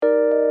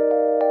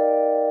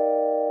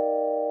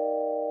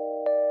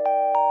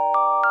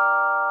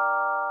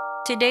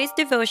Today's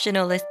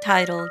devotional is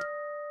titled,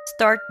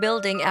 Start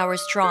Building Our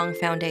Strong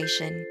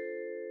Foundation.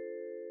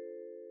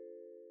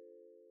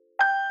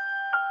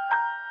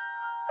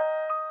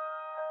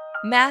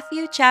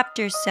 Matthew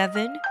chapter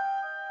 7,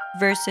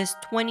 verses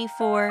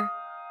 24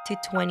 to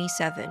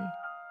 27.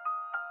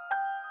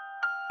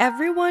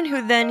 Everyone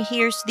who then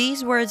hears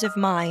these words of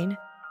mine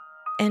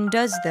and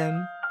does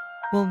them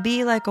will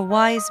be like a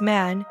wise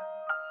man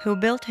who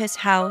built his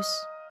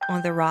house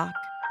on the rock.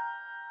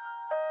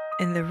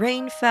 And the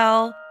rain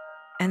fell,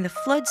 and the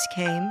floods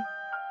came,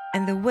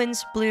 and the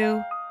winds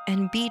blew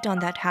and beat on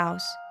that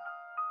house.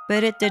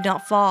 But it did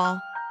not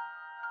fall,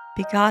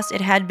 because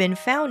it had been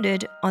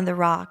founded on the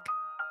rock.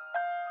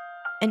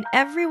 And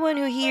everyone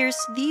who hears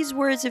these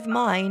words of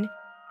mine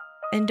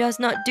and does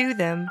not do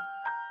them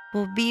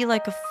will be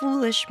like a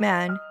foolish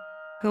man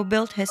who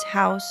built his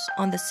house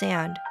on the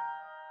sand.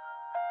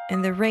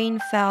 And the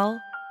rain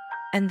fell,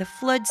 and the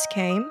floods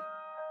came,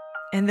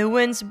 and the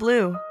winds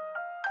blew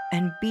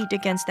and beat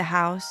against the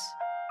house,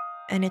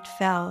 and it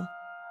fell,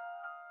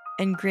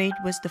 and great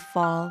was the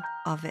fall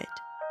of it.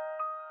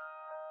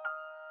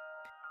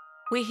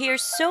 We hear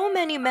so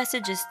many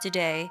messages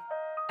today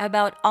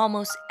about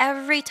almost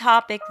every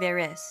topic there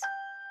is.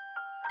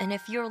 And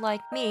if you're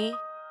like me,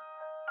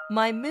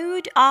 my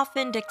mood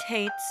often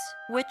dictates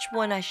which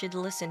one I should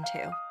listen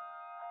to.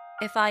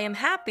 If I am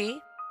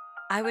happy,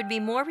 I would be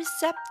more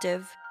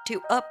receptive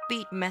to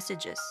upbeat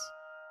messages.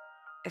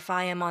 If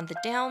I am on the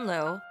down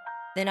low,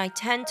 then I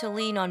tend to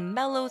lean on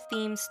mellow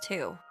themes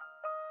too.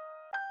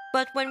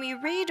 But when we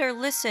read or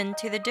listen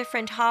to the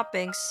different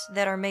topics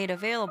that are made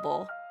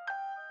available,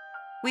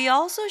 we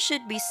also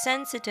should be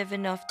sensitive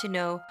enough to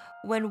know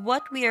when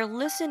what we are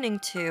listening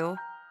to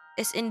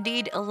is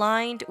indeed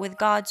aligned with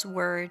God's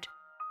Word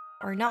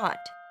or not.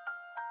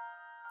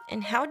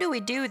 And how do we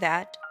do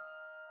that?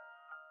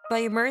 By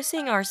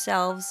immersing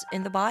ourselves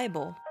in the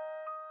Bible,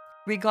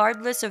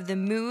 regardless of the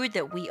mood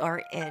that we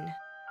are in.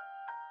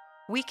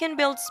 We can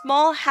build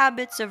small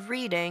habits of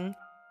reading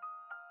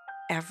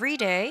every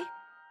day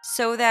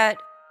so that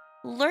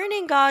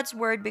learning God's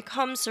Word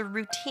becomes a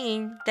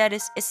routine that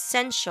is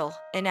essential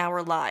in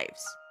our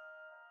lives.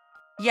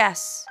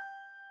 Yes,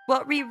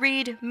 what we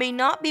read may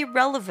not be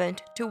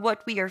relevant to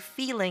what we are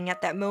feeling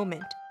at that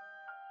moment.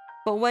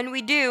 But when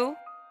we do,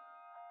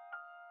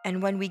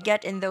 and when we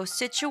get in those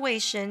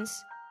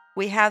situations,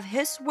 we have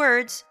His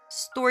words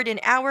stored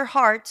in our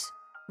hearts,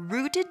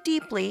 rooted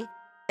deeply,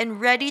 and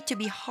ready to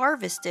be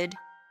harvested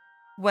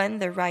when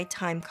the right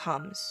time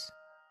comes.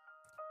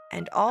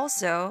 And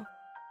also,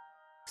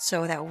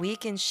 so that we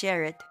can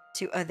share it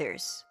to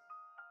others.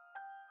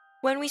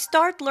 When we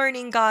start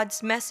learning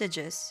God's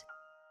messages,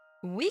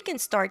 we can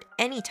start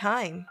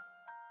anytime.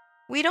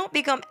 We don't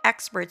become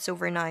experts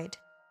overnight,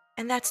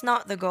 and that's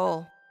not the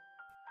goal.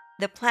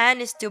 The plan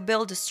is to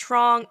build a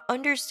strong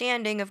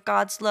understanding of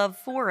God's love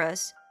for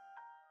us,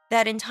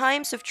 that in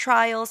times of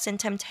trials and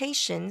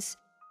temptations,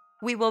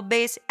 we will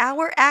base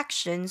our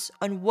actions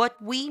on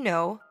what we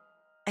know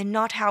and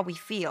not how we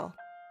feel.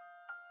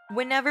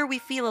 Whenever we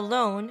feel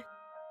alone,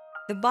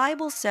 the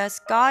Bible says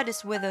God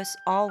is with us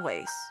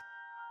always.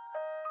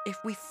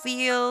 If we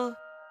feel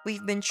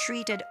we've been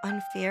treated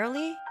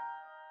unfairly,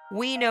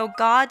 we know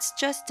God's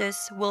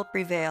justice will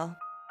prevail.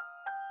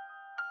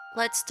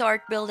 Let's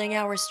start building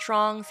our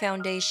strong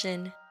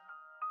foundation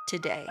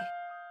today.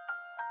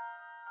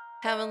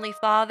 Heavenly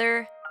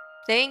Father,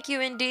 thank you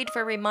indeed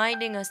for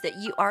reminding us that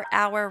you are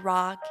our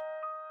rock,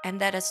 and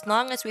that as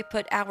long as we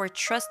put our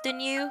trust in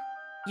you,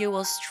 you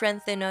will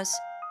strengthen us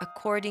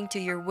according to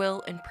your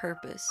will and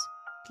purpose.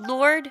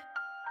 Lord,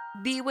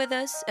 be with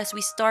us as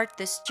we start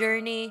this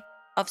journey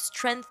of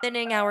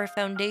strengthening our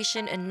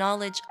foundation and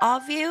knowledge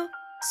of you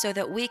so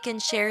that we can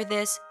share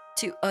this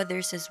to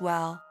others as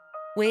well.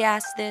 We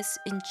ask this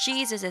in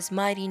Jesus'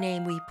 mighty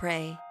name we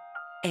pray.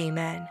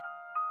 Amen.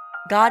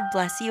 God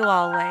bless you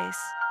always.